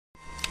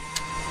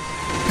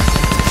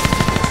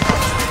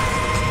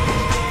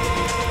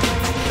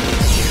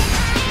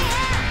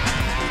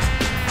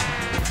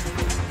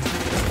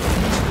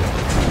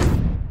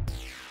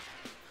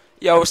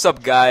Yo, what's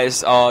up,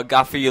 guys?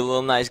 Got for you a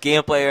little nice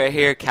gameplay right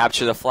here.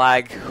 Capture the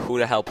flag. Who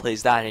the hell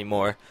plays that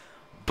anymore?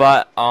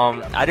 But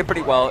I did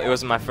pretty well. It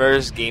was my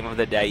first game of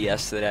the day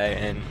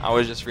yesterday, and I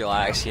was just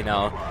relaxed, you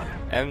know.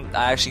 And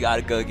I actually got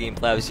a good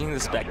gameplay. I was using the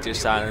Spectre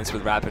Silence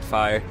with Rapid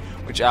Fire,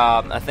 which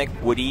I think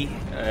Woody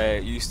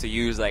used to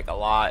use like a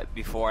lot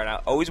before, and I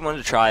always wanted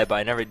to try it, but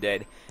I never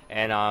did.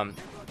 And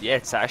yeah,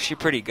 it's actually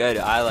pretty good.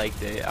 I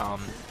liked it.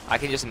 I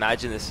can just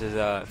imagine this is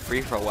a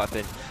free-for-all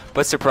weapon.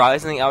 But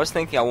surprisingly, I was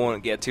thinking I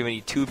won't get too many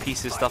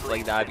two-pieces stuff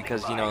like that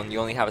because, you know, you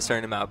only have a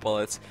certain amount of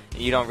bullets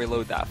and you don't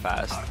reload that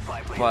fast.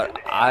 But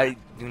I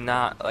do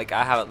not, like,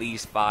 I have at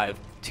least 5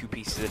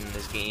 two-pieces in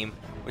this game,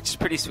 which is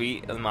pretty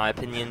sweet in my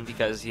opinion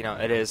because, you know,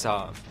 it is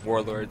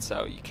Warlord,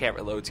 so you can't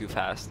reload too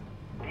fast.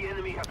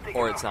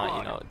 Or it's not,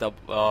 you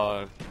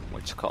know,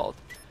 what's it called?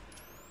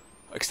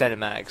 Extended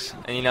mags.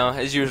 And, you know,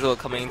 as usual,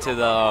 coming to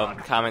the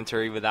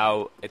commentary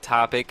without a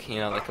topic, you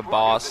know, like a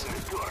boss.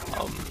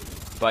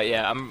 But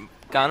yeah, I'm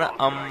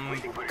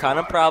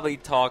gonna probably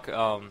talk,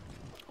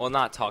 well,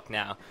 not talk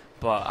now,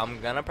 but I'm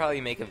gonna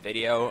probably make a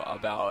video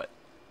about,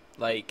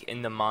 like,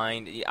 In the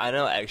Mind. I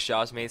know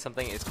XJaws made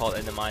something, it's called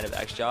In the Mind of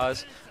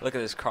XJaws. Look at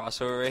this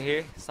crossover right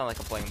here. It's not like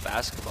I'm playing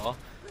basketball.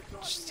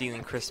 Just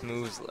stealing Chris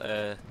Moo's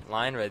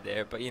line right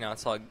there, but, you know,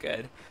 it's all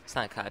good. It's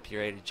not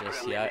copyrighted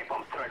just yet.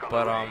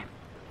 But,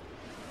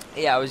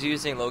 yeah, I was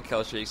using low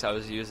kill streaks. I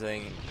was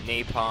using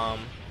Napalm,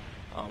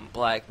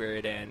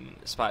 Blackbird, and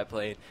Spy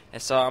Plate.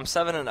 And so I'm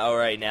 7-0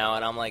 right now,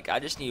 and I'm like, I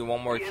just need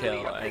one more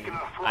kill. And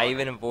I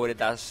even avoided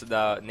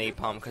the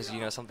Napalm because, you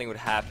know, something would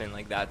happen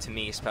like that to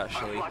me,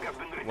 especially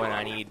when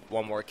I need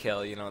one more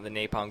kill. You know, the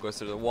Napalm goes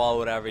through the wall,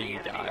 whatever, you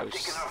die. It was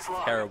just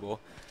terrible.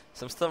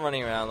 So I'm still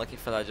running around looking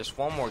for that, just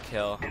one more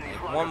kill.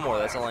 Like, one more,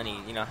 that's all I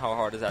need. You know, how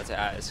hard is that to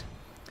ask?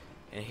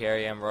 And here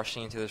I am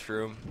rushing into this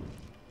room,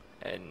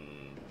 and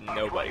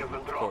nobody,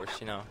 of course,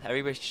 you know,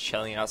 everybody's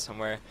chilling out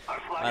somewhere.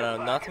 I don't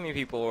know, not too many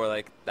people were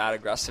like that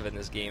aggressive in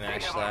this game,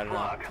 actually. I don't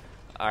know.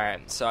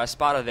 Alright, so I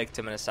spot a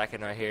victim in a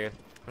second right here.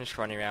 I'm just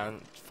running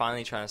around,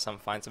 finally trying to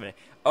find somebody.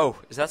 Oh,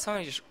 is that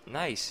somebody just,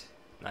 nice.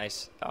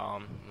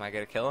 Am I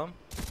gonna kill him?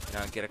 You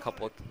know, get a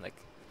couple, like,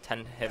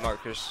 10 hit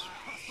markers.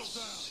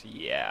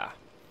 Yeah.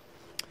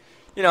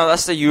 You know,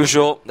 that's the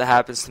usual that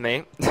happens to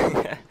me.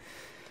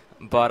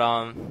 But,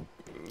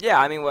 yeah,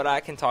 I mean, what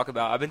I can talk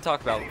about, I've been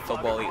talking about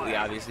football lately,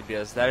 obviously,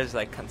 because that is,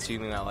 like,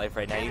 consuming my life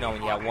right now. You know,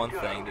 when you have one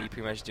thing that you're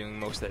pretty much doing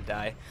most of the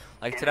day.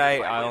 Like,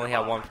 today, I only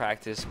had one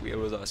practice. It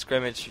was a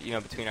scrimmage, you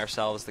know, between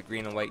ourselves, the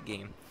green and white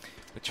game,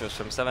 which was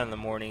from 7 in the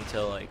morning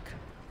till, like,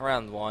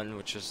 around 1,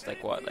 which was,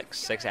 like, what, like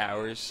 6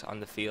 hours on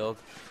the field.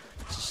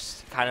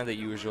 Just kind of the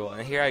usual.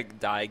 And here I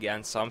die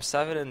again, so I'm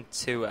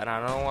 7-2, and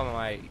I don't know why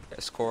my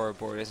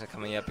scoreboard isn't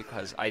coming up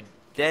because I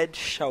did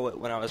show it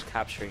when I was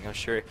capturing, I'm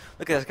sure.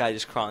 Look at this guy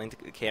just crawling to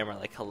the camera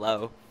like,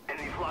 hello.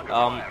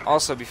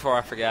 Also, before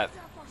I forget,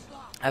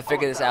 I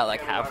figured this out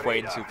like halfway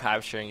into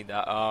capturing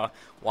the,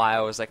 why I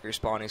was like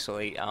respawning so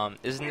late.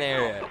 Isn't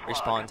there a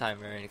respawn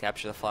timer to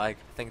capture the flag?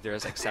 I think there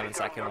is like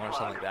 7-second one or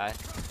something like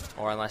that.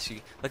 Or unless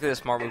you, look at this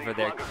smart move right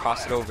there,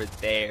 cross it over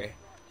there,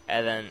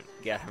 and then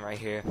get him right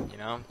here, you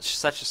know?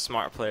 Such a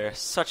smart player,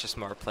 such a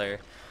smart player.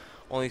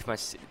 Only if my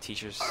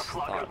teachers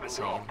thought the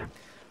same.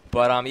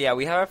 But yeah,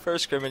 we have our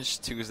first scrimmage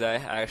Tuesday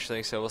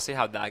actually, so we'll see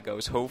how that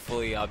goes.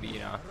 Hopefully, I'll be, you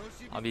know,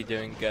 I'll be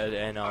doing good.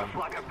 And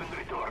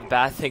the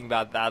bad thing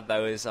about that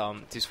though is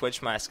to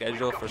switch my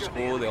schedule for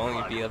school. They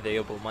only be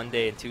available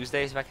Monday and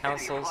Tuesdays by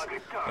councils.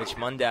 Which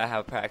Monday I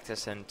have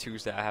practice and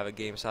Tuesday I have a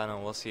game, so I don't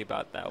know. We'll see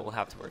about that. We'll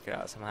have to work it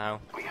out somehow.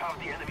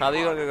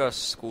 Probably gonna go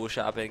school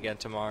shopping again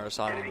tomorrow,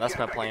 so I don't know. That's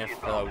my plan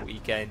for the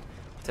weekend.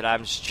 Today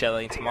I'm just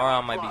chilling. Tomorrow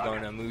I might be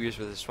going to movies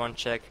with this one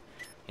chick.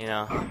 You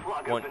know,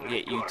 won't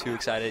get you too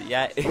excited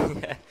yet.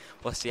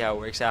 We'll see how it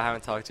works out. I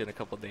haven't talked to her in a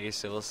couple days,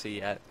 so we'll see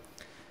yet.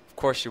 Of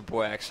course, your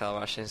boy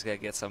XLRussian is gonna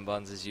get some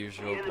buns as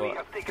usual.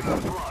 But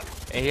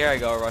and here I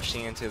go,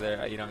 rushing into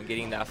the, you know,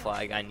 getting that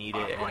flag. I need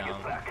it,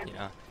 and you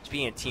know, just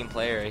being a team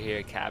player right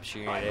here,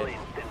 capturing it,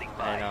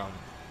 and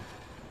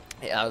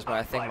yeah, that was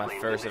I think my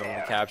first and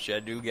only capture. I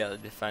do get a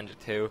defender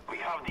too,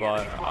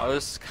 but I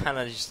was kind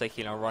of just like,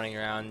 you know, running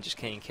around and just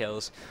getting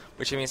kills.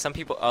 Which, I mean, some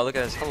people, oh, look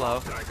at this,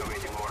 hello,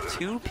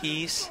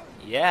 2-piece,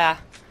 yeah,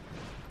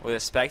 with a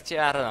Spectre.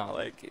 I don't know,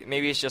 like,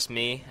 maybe it's just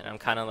me, and I'm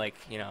kind of like,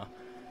 you know,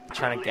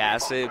 trying to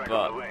gas it,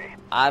 but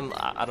I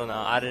don't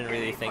know, I didn't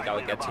really think I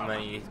would get too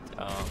many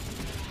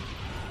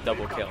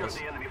double kills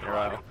in a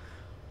row.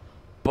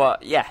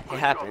 But yeah, it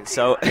happened.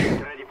 So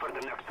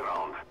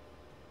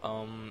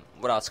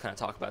what else can I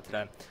talk about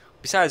today?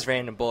 Besides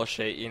random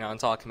bullshit, you know, I'm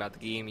talking about the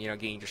game, you know,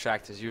 getting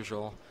distracted as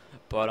usual.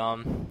 But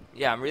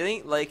yeah, I'm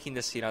really liking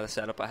this, you know, the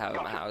setup I have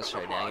in my house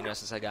right now. You know,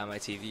 since I got my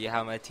TV, I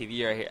have my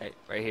TV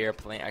right here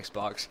playing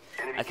Xbox.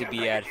 I could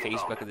be at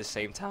Facebook at the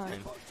same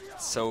time.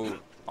 It's so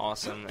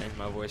awesome, and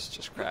my voice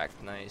just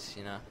cracked. Nice,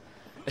 you know.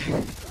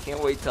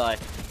 Can't wait till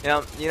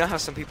you know how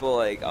some people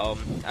like,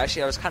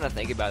 actually I was kind of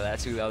thinking about that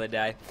too the other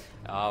day.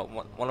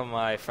 One of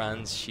my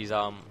friends, she's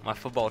my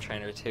football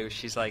trainer too.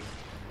 She's like,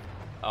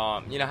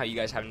 you know how you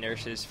guys have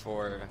nurses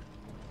for,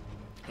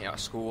 you know,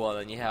 school, and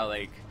then you have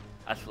like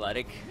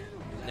athletic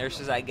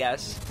nurses, I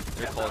guess.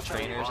 They're called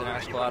trainers in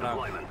our squad.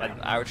 But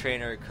our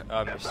trainer,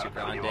 Mr.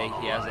 Grande,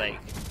 he has like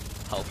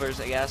helpers,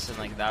 I guess, and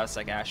like that's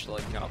like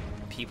actually like,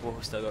 people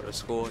who still go to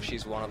school.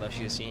 She's one of them.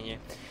 She's a senior.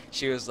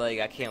 She was like,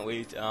 I can't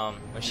wait.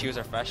 When she was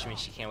a freshman,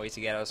 she can't wait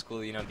to get out of school,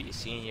 be a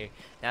senior.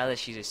 Now that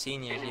she's a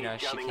senior,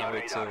 she can't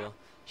wait to.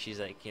 She's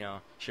like,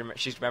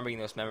 she's remembering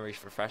those memories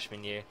for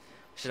freshman year.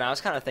 So now I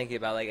was kind of thinking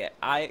about like,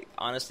 I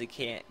honestly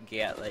can't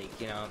get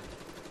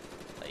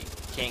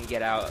can't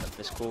get out of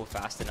the school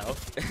fast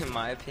enough, in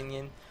my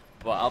opinion.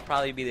 But I'll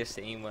probably be the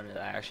same when it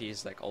actually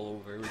is like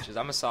all over. Which is,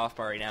 I'm a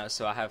sophomore right now,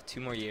 so I have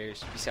 2 more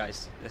years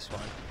besides this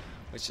one.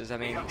 Which is, I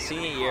mean,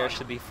 senior year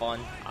should be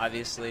fun,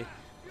 obviously.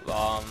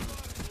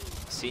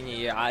 Senior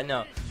year, I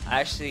know.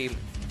 Actually,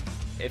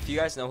 if you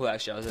guys know who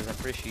X is, I'm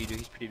pretty sure you do.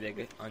 He's pretty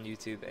big on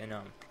YouTube, and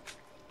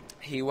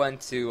he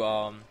went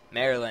to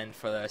Maryland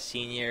for the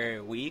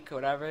senior week or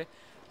whatever.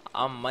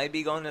 I might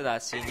be going to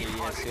that senior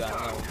year too. I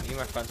don't know. Me and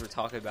my friends were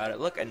talking about it.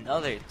 Look,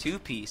 another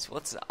 2-piece.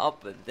 What's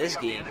up with this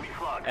game?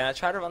 And I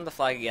try to run the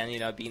flag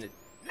again, being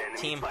a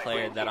team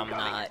player that I'm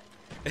not.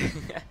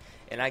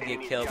 And I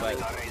get killed, but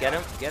get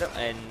him,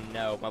 and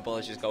no, my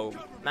bullets just go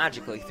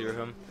magically through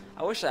him.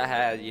 I wish I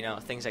had,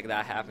 things like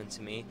that happen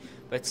to me.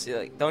 But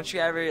like, don't you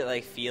ever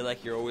like feel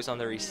like you're always on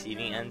the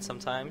receiving end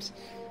sometimes?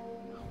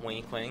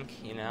 Wink, wink,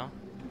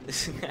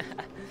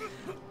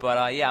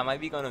 But yeah, I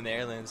might be going to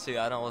Maryland too.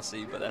 I don't know, we'll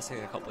see, but that's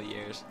in a couple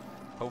years.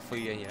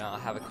 Hopefully, I'll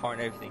have a car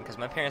and everything, because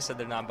my parents said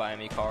they're not buying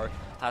me a car.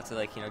 I have to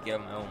like, give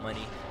them my own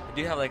money. I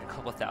do have like a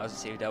couple thousand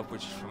saved up,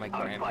 which is from my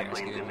grandparents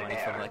giving me money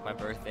from like my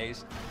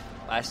birthdays.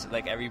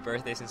 Like every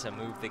birthday since I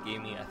moved, they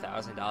gave me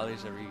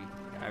 $1,000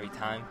 every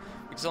time,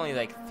 which is only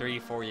like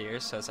 3-4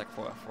 years, so it's like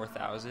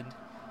 4,000.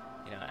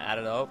 Add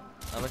it up.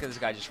 And look at this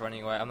guy just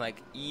running away. I'm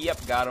like, yep,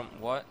 got him.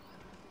 What?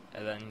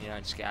 And then, I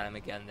just got him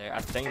again there.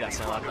 I think that's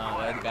not. No,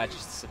 that guy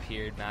just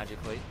disappeared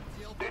magically.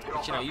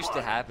 Which, used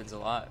to happens a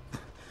lot.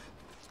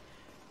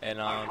 And,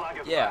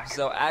 yeah,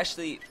 so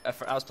actually,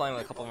 I was playing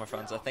with a couple of my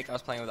friends. I think I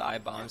was playing with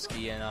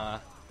iBombski,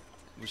 and,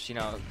 which,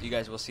 you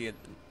guys will see it.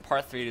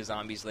 Part 3 to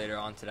zombies later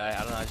on today. I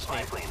don't know, I just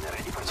made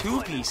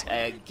 2-piece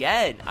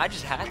again. I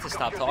just had to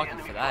stop talking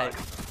for that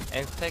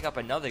and pick up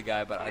another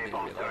guy, but I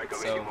didn't realize.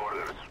 So,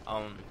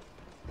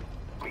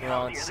 what I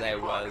wanted to say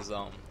was,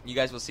 you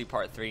guys will see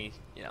part 3,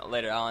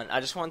 later on. I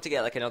just wanted to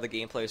get like another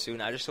gameplay soon.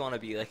 I just want to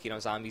be like,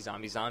 zombies,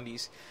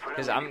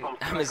 because I'm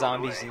a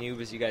zombies noob,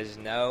 as you guys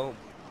know.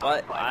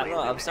 But I don't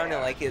know, I'm starting to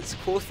like it. It's a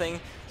cool thing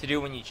to do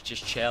when you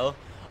just chill,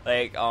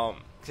 like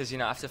because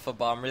after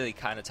football I'm really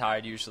kind of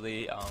tired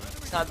usually.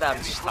 It's not that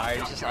I'm just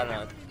tired. It's just, I don't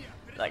know,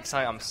 like it's not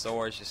like I'm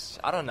sore. It's just,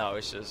 I don't know.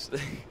 It's just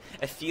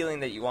a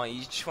feeling that you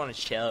just want to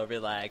chill,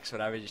 relax,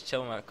 whatever. Just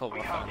chill with a couple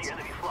of friends.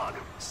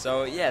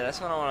 So yeah, that's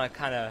what I want to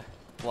kind of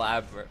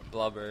blabber,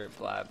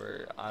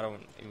 I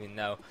don't even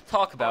know,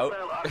 talk about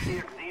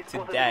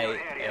today.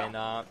 And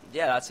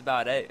yeah, that's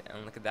about it.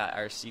 And look at that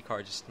RC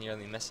car just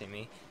nearly missing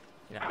me.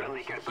 He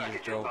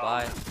just drove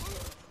by.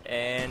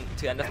 And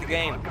to end up the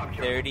game,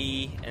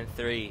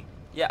 30-3.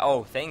 Yeah,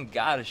 oh, thank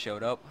God it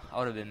showed up. I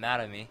would have been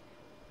mad at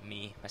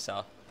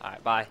myself.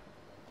 Alright, bye.